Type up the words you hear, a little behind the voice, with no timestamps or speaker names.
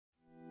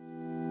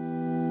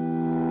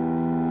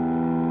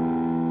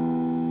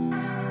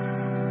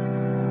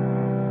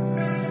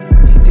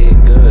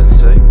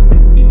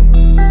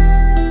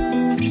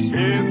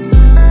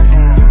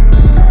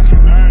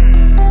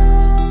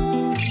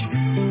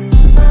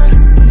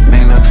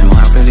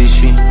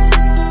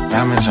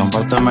Diamonds on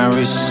both of my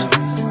wrists.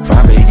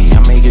 580, I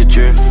make it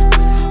drift.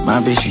 My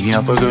bitch, she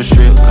help a girl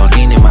strip.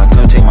 Codeine in my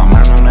cup, take my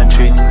mind on a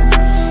trip.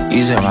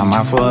 Easy my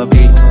mind for a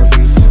beat.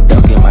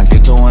 Don't get my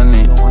dick going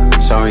lit.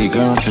 Sorry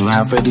girl, I'm too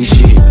high for this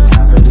shit.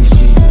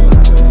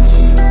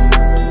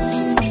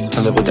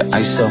 Tell her with the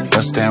ice up,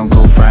 bust down,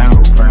 go frown.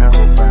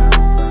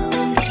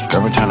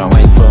 Girl, return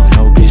away for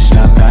no bitch,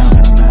 not now.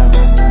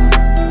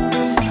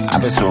 I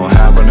been so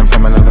high, running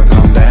from another,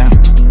 come down.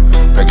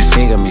 Break a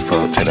got me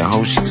fucked, tell the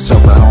whole shit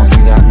sober, I don't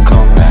think I can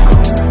calm down.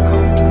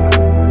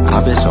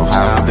 I been so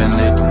high, I been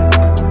lit.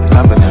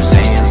 I been them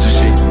saying some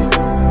shit.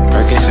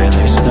 Break said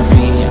listen to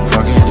me, and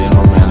fuck it, it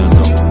don't matter,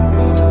 no.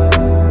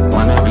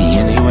 Wanna be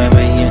anywhere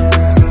but here.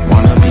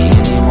 Wanna be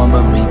anyone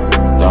but me.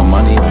 Throw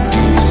money with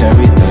fees,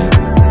 everything.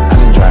 I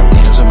done drop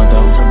names on my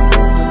dope.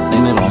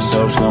 Leaning on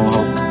subs, no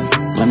hope.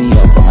 Money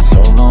up, but my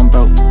soul on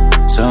broke.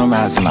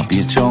 Sunrise and my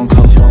bitch on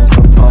coke.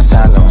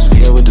 Northside loans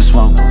filled with the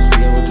smoke.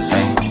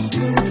 Hey.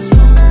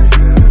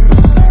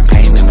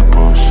 Pain in the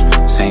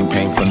Porsche. Same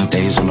pain from the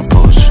days on the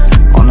porch.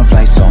 On the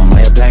flight, so I'm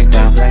way blacked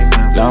out.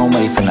 Long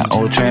way from the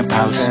old trap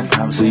house.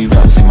 Sleeve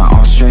up, see my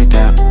arms straight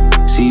out.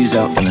 Seize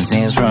up and his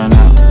hands run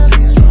out.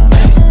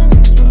 Hey.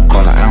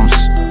 Call an ounce.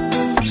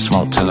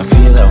 Smoke till I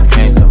feel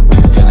okay.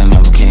 Feeling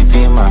up, can't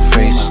feel my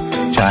face.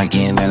 Try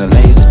again at a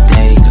later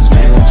day. Cause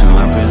man, I'm too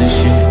hot for this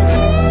shit.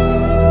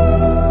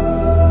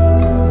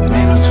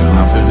 Man, I'm too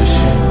hot for this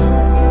shit.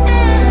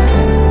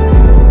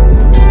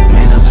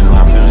 Man, I'm too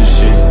hot for this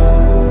shit.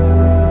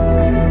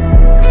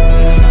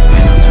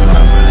 Man, I'm too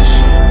hot for this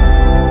shit.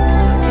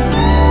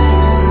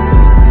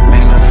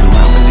 Man, I'm too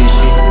hot for this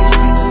shit.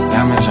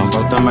 Diamonds on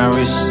both of my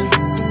wrists.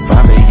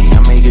 580, I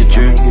make it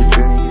drip.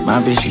 My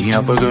bitch, she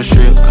help a girl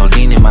strip.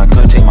 Codeine in my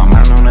cup, take my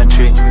mind on a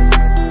trip.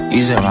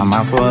 Easy my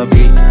mind for a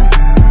beat.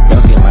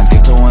 Don't get my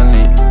dick going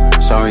lit.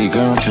 Sorry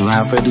girl, I'm too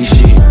high for this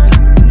shit.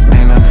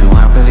 Man, I'm too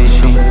high for this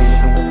shit.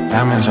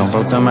 Diamonds on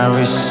both of my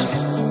wrists.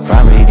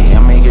 580, I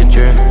make it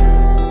drip.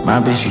 My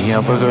bitch, she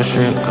help a girl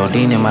strip.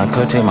 Codeine in my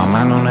cup, take my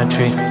mind on a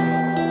trip.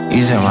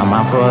 Easy my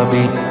mind for a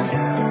beat.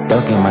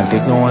 Don't get my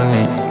dick going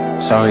lit.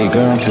 Sorry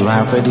girl, I'm too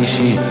high for this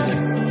shit.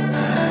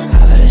 High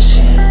for this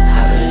shit,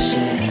 high for this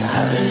shit,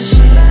 high for this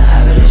shit,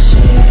 high for this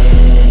shit.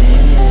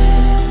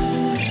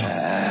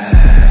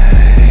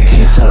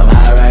 Tell I'm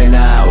high right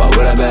now, why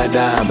would I back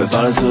down? Been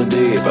falling so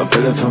deep, I'm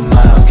feeling for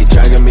miles. Keep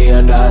dragging me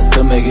under, I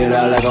still make it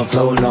out like I'm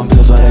floating on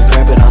pills while they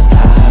cramping on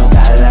style.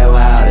 Got it like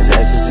wow, it's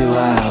ecstasy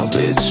wow,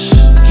 bitch.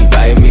 Keep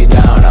biting me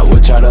down, I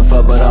would try to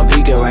fuck, but I'm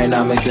peeking right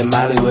now. Mixing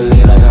Molly with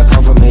lean like I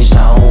come from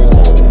H-Town.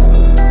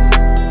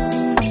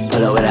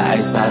 Pull up with an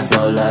icebox,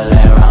 no love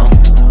lay around.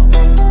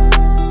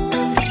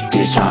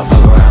 Bitch tryna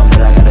fuck around,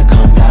 but I gotta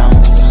come down.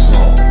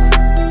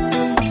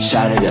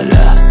 Shot of your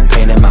love,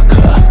 pain in my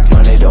cup.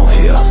 Money don't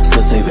heal,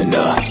 still saving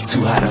up.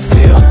 Too high to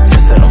feel,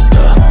 guess that I'm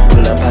stuck.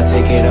 Pull up, I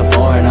take it to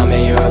foreign. I'm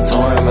in Europe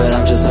touring, but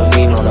I'm just a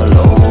fiend on the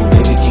low.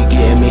 Baby keep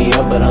getting me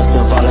up, but I'm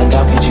still falling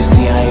down. Can't you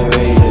see I ain't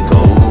ready to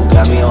go?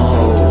 Got me on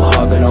hold,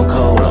 heart been on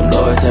cold. I'm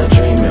lower to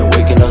dreaming,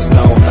 waking up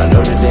stoned. I know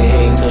that they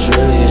hating, cause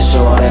really it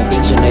show all that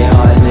bitch in they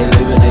heart and they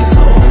living they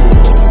soul.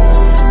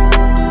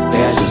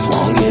 They just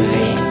won't get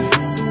lean,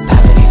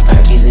 popping these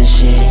perkies and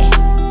shit.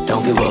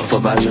 Don't give a fuck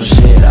about your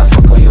shit. I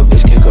fuck on your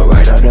bitch, kick her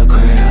right out the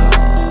crib.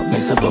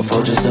 Mix up a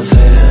four just to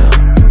feel.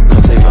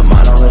 Come take my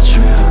mind on a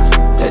trip.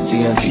 That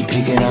DNT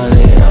peeking on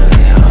lit.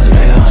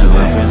 Man, I'm too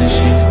hot for this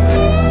shit.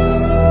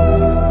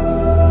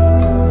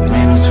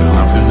 Man, I'm too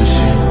hot for this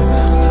shit.